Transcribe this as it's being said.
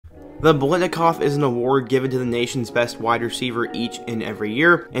The Biletnikoff is an award given to the nation's best wide receiver each and every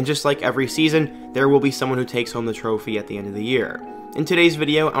year, and just like every season, there will be someone who takes home the trophy at the end of the year. In today's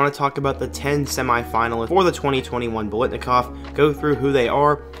video, I want to talk about the 10 semi-finalists for the 2021 Biletnikoff, go through who they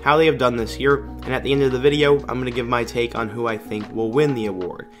are, how they have done this year, and at the end of the video, I'm going to give my take on who I think will win the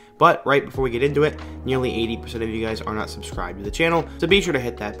award. But right before we get into it, nearly 80% of you guys are not subscribed to the channel, so be sure to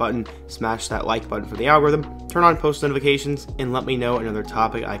hit that button, smash that like button for the algorithm, turn on post notifications, and let me know another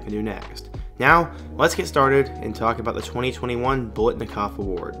topic I can do next. Now, let's get started and talk about the 2021 Biletnikoff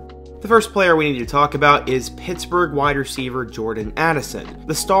Award. The first player we need to talk about is Pittsburgh wide receiver Jordan Addison.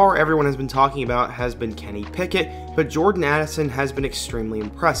 The star everyone has been talking about has been Kenny Pickett, but Jordan Addison has been extremely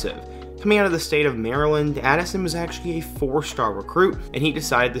impressive. Coming out of the state of Maryland, Addison was actually a 4-star recruit, and he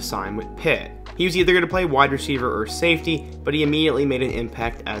decided to sign with Pitt. He was either going to play wide receiver or safety, but he immediately made an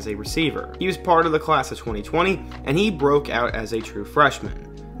impact as a receiver. He was part of the class of 2020, and he broke out as a true freshman.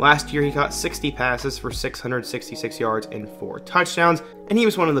 Last year, he caught 60 passes for 666 yards and 4 touchdowns, and he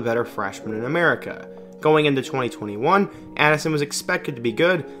was one of the better freshmen in America. Going into 2021, Addison was expected to be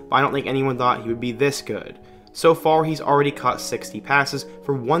good, but I don't think anyone thought he would be this good. So far, he's already caught 60 passes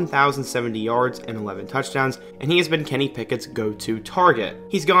for 1,070 yards and 11 touchdowns, and he has been Kenny Pickett's go-to target.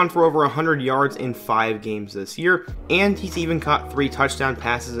 He's gone for over 100 yards in 5 games this year, and he's even caught 3 touchdown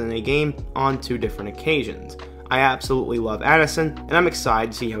passes in a game on 2 different occasions. I absolutely love Addison, and I'm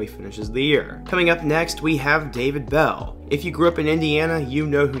excited to see how he finishes the year. Coming up next, we have David Bell. If you grew up in Indiana, you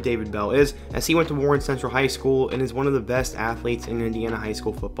know who David Bell is, as he went to Warren Central High School and is one of the best athletes in Indiana high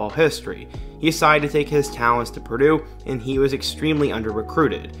school football history. He decided to take his talents to Purdue, and he was extremely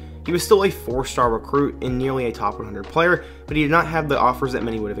under-recruited. He was still a 4-star recruit and nearly a top 100 player, but he did not have the offers that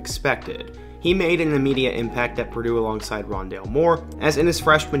many would have expected. He made an immediate impact at Purdue alongside Rondale Moore, as in his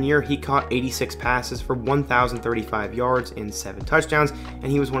freshman year he caught 86 passes for 1,035 yards and 7 touchdowns, and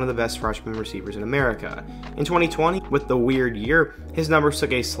he was one of the best freshman receivers in America. In 2020, with the weird year, his numbers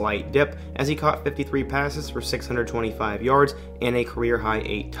took a slight dip as he caught 53 passes for 625 yards and a career-high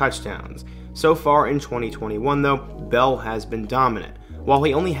 8 touchdowns. So far in 2021 though, Bell has been dominant. While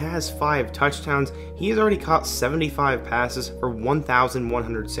he only has 5 touchdowns, he has already caught 75 passes for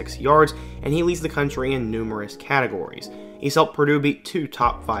 1,106 yards, and he leads the country in numerous categories. He's helped Purdue beat 2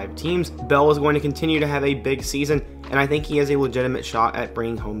 top 5 teams. Bell is going to continue to have a big season, and I think he has a legitimate shot at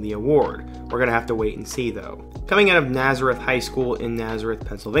bringing home the award. We're going to have to wait and see though. Coming out of Nazareth High School in Nazareth,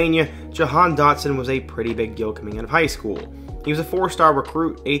 Pennsylvania, Jahan Dotson was a pretty big deal coming out of high school. He was a 4-star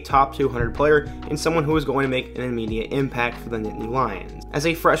recruit, a top 200 player, and someone who was going to make an immediate impact for the Nittany Lions. As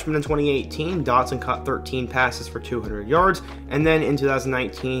a freshman in 2018, Dotson caught 13 passes for 200 yards, and then in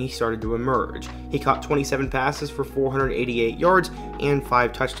 2019 he started to emerge. He caught 27 passes for 488 yards and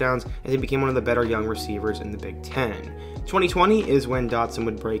 5 touchdowns as he became one of the better young receivers in the Big Ten. 2020 is when Dotson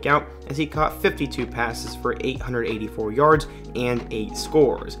would break out, as he caught 52 passes for 884 yards and 8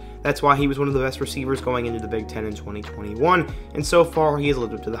 scores. That's why he was one of the best receivers going into the Big Ten in 2021, and so far he has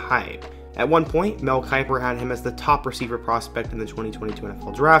lived up to the hype. At one point, Mel Kiper had him as the top receiver prospect in the 2022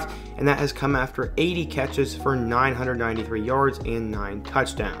 NFL Draft, and that has come after 80 catches for 993 yards and 9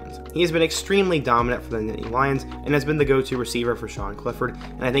 touchdowns. He has been extremely dominant for the Nittany Lions and has been the go-to receiver for Sean Clifford,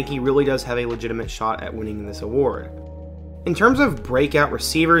 and I think he really does have a legitimate shot at winning this award. In terms of breakout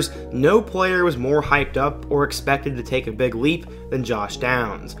receivers, no player was more hyped up or expected to take a big leap than Josh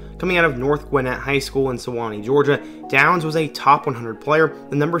Downs. Coming out of North Gwinnett High School in Sewanee, Georgia, Downs was a top 100 player,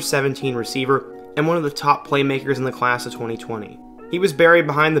 the number 17 receiver, and one of the top playmakers in the class of 2020. He was buried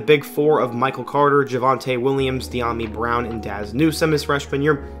behind the big 4 of Michael Carter, Javonte Williams, De'Ami Brown, and Daz Newsome his freshman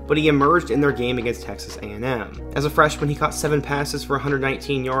year, but he emerged in their game against Texas A&M. As a freshman, he caught 7 passes for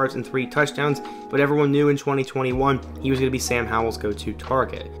 119 yards and 3 touchdowns, but everyone knew in 2021 he was going to be Sam Howell's go-to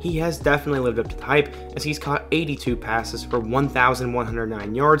target. He has definitely lived up to the hype, as he's caught 82 passes for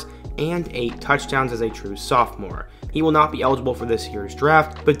 1,109 yards and 8 touchdowns as a true sophomore. He will not be eligible for this year's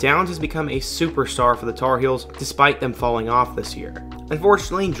draft, but Downs has become a superstar for the Tar Heels despite them falling off this year.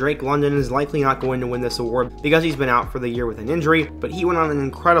 Unfortunately, Drake London is likely not going to win this award because he's been out for the year with an injury, but he went on an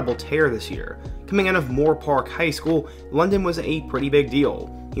incredible tear this year. Coming out of Moore Park High School, London was a pretty big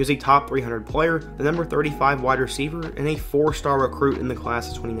deal. He was a top 300 player, the number 35 wide receiver, and a 4-star recruit in the class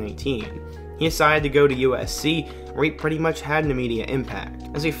of 2019. He decided to go to USC, where he pretty much had an immediate impact.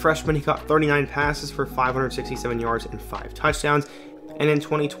 As a freshman, he caught 39 passes for 567 yards and 5 touchdowns, and in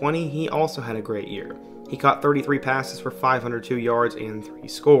 2020, he also had a great year. He caught 33 passes for 502 yards and 3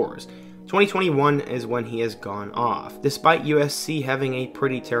 scores. 2021 is when he has gone off. Despite USC having a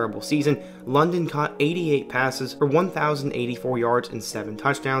pretty terrible season, London caught 88 passes for 1,084 yards and 7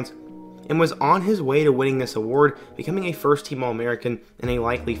 touchdowns, and was on his way to winning this award, becoming a first-team All-American and a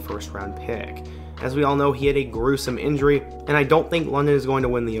likely first-round pick. As we all know, he had a gruesome injury, and I don't think London is going to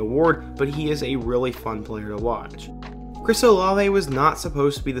win the award, but he is a really fun player to watch. Chris Olave was not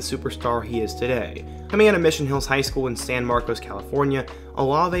supposed to be the superstar he is today. Coming out of Mission Hills High School in San Marcos, California,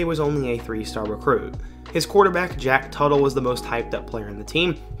 Olave was only a 3-star recruit. His quarterback, Jack Tuttle, was the most hyped up player in the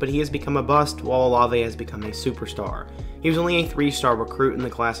team, but he has become a bust while Olave has become a superstar. He was only a 3-star recruit in the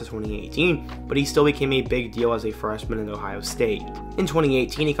class of 2018, but he still became a big deal as a freshman at Ohio State. In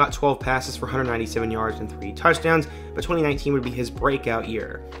 2018, he caught 12 passes for 197 yards and 3 touchdowns, but 2019 would be his breakout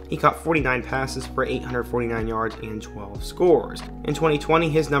year. He caught 49 passes for 849 yards and 12 scores. In 2020,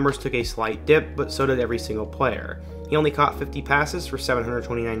 his numbers took a slight dip, but so did every single player. He only caught 50 passes for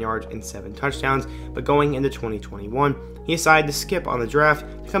 729 yards and 7 touchdowns, but going into 2021, he decided to skip on the draft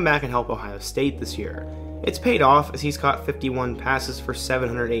to come back and help Ohio State this year. It's paid off as he's caught 51 passes for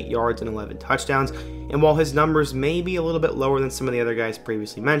 708 yards and 11 touchdowns, and while his numbers may be a little bit lower than some of the other guys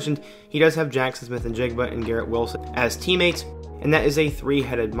previously mentioned, he does have Jackson Smith-Njigba and Garrett Wilson as teammates, and that is a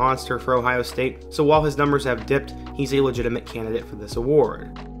 3-headed monster for Ohio State, so while his numbers have dipped, he's a legitimate candidate for this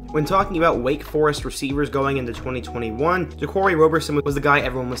award. When talking about Wake Forest receivers going into 2021, Jaquarii Roberson was the guy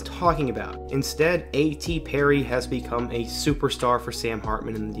everyone was talking about. Instead, A.T. Perry has become a superstar for Sam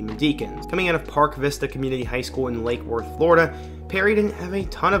Hartman and the Demon Deacons. Coming out of Park Vista Community High School in Lake Worth, Florida, Perry didn't have a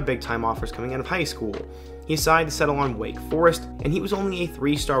ton of big-time offers coming out of high school. He decided to settle on Wake Forest, and he was only a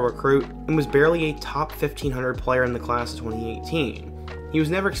 3-star recruit and was barely a top 1,500 player in the class of 2018. He was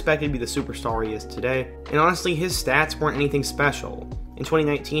never expected to be the superstar he is today, and honestly, his stats weren't anything special. In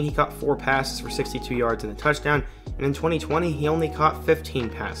 2019, he caught 4 passes for 62 yards and a touchdown, and in 2020, he only caught 15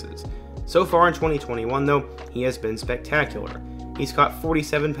 passes. So far in 2021, though, he has been spectacular. He's caught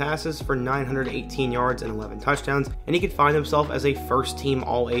 47 passes for 918 yards and 11 touchdowns, and he could find himself as a first-team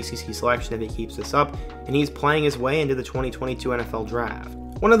All-ACC selection if he keeps this up, and he's playing his way into the 2022 NFL Draft.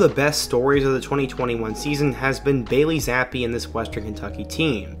 One of the best stories of the 2021 season has been Bailey Zappi and this Western Kentucky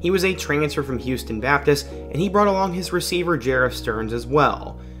team. He was a transfer from Houston Baptist, and he brought along his receiver Jarreth Stearns as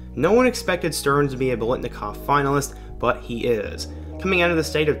well. No one expected Stearns to be a Biletnikoff finalist, but he is. Coming out of the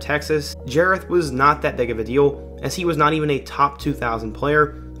state of Texas, Jarreth was not that big of a deal, as he was not even a top 2,000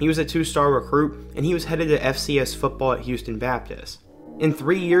 player. He was a 2-star recruit, and he was headed to FCS football at Houston Baptist. In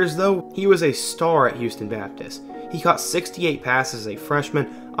 3 years, though, he was a star at Houston Baptist. He caught 68 passes as a freshman,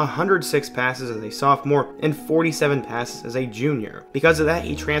 106 passes as a sophomore, and 47 passes as a junior. Because of that,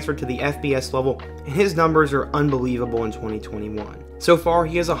 he transferred to the FBS level, and his numbers are unbelievable in 2021. So far,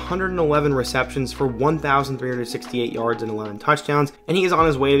 he has 111 receptions for 1,368 yards and 11 touchdowns, and he is on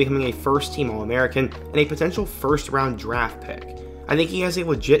his way to becoming a first-team All-American and a potential first-round draft pick. I think he has a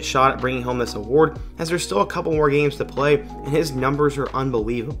legit shot at bringing home this award, as there's still a couple more games to play, and his numbers are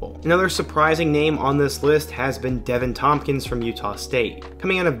unbelievable. Another surprising name on this list has been Devin Tompkins from Utah State.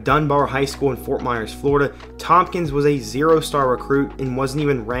 Coming out of Dunbar High School in Fort Myers, Florida, Tompkins was a 0-star recruit and wasn't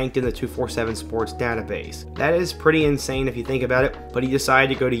even ranked in the 247 Sports database. That is pretty insane if you think about it, but he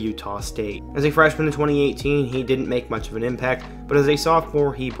decided to go to Utah State. As a freshman in 2018, he didn't make much of an impact, but as a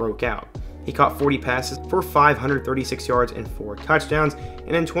sophomore, he broke out. He caught 40 passes for 536 yards and 4 touchdowns,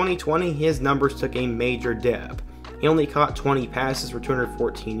 and in 2020, his numbers took a major dip. He only caught 20 passes for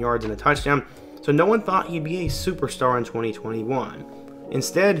 214 yards and a touchdown, so no one thought he'd be a superstar in 2021.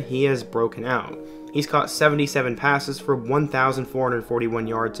 Instead, he has broken out. He's caught 77 passes for 1,441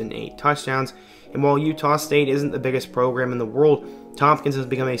 yards and 8 touchdowns, and while Utah State isn't the biggest program in the world, Tompkins has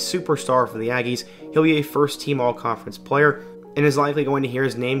become a superstar for the Aggies. He'll be a first-team All-Conference player, and is likely going to hear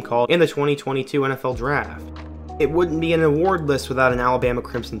his name called in the 2022 NFL Draft. It wouldn't be an award list without an Alabama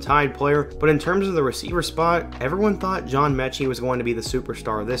Crimson Tide player, but in terms of the receiver spot, everyone thought John Mechie was going to be the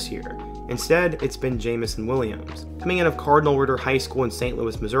superstar this year. Instead, it's been Jameson Williams. Coming out of Cardinal Ritter High School in St.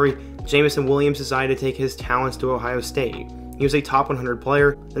 Louis, Missouri, Jameson Williams decided to take his talents to Ohio State. He was a top 100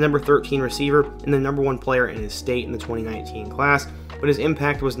 player, the number 13 receiver, and the number 1 player in his state in the 2019 class, but his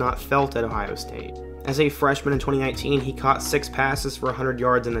impact was not felt at Ohio State. As a freshman in 2019, he caught 6 passes for 100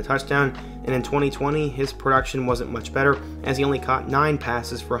 yards and a touchdown, and in 2020, his production wasn't much better, as he only caught 9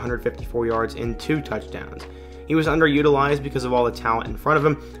 passes for 154 yards and 2 touchdowns. He was underutilized because of all the talent in front of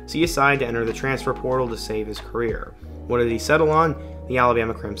him, so he decided to enter the transfer portal to save his career. What did he settle on? The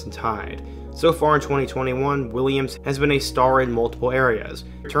Alabama Crimson Tide. So far in 2021, Williams has been a star in multiple areas,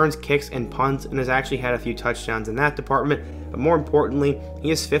 returns kicks and punts, and has actually had a few touchdowns in that department, but more importantly, he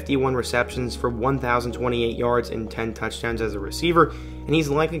has 51 receptions for 1,028 yards and 10 touchdowns as a receiver, and he's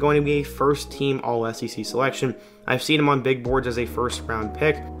likely going to be a first-team All-SEC selection. I've seen him on big boards as a first-round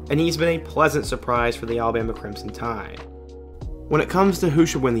pick, and he's been a pleasant surprise for the Alabama Crimson Tide. When it comes to who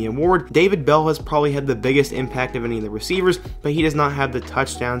should win the award, David Bell has probably had the biggest impact of any of the receivers, but he does not have the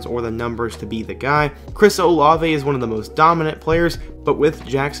touchdowns or the numbers to be the guy. Chris Olave is one of the most dominant players, but with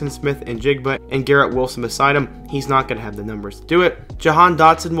Jackson Smith and Jigba and Garrett Wilson beside him, he's not going to have the numbers to do it. Jahan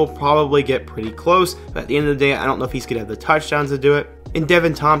Dotson will probably get pretty close, but at the end of the day, I don't know if he's going to have the touchdowns to do it. And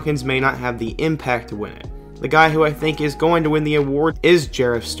Devin Tompkins may not have the impact to win it. The guy who I think is going to win the award is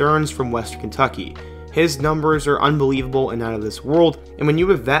Jerreth Sterns from Western Kentucky. His numbers are unbelievable and out of this world, and when you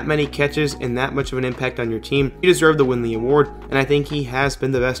have that many catches and that much of an impact on your team, you deserve to win the award, and I think he has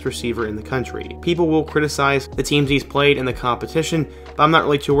been the best receiver in the country. People will criticize the teams he's played in the competition, but I'm not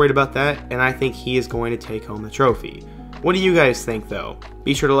really too worried about that, and I think he is going to take home the trophy. What do you guys think though?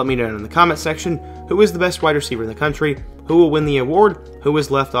 Be sure to let me know in the comment section who is the best wide receiver in the country, who will win the award, who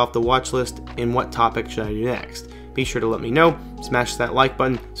is left off the watch list, and what topic should I do next. Be sure to let me know, smash that like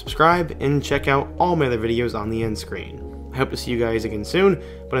button, subscribe, and check out all my other videos on the end screen. I hope to see you guys again soon,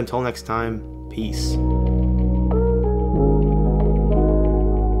 but until next time, peace.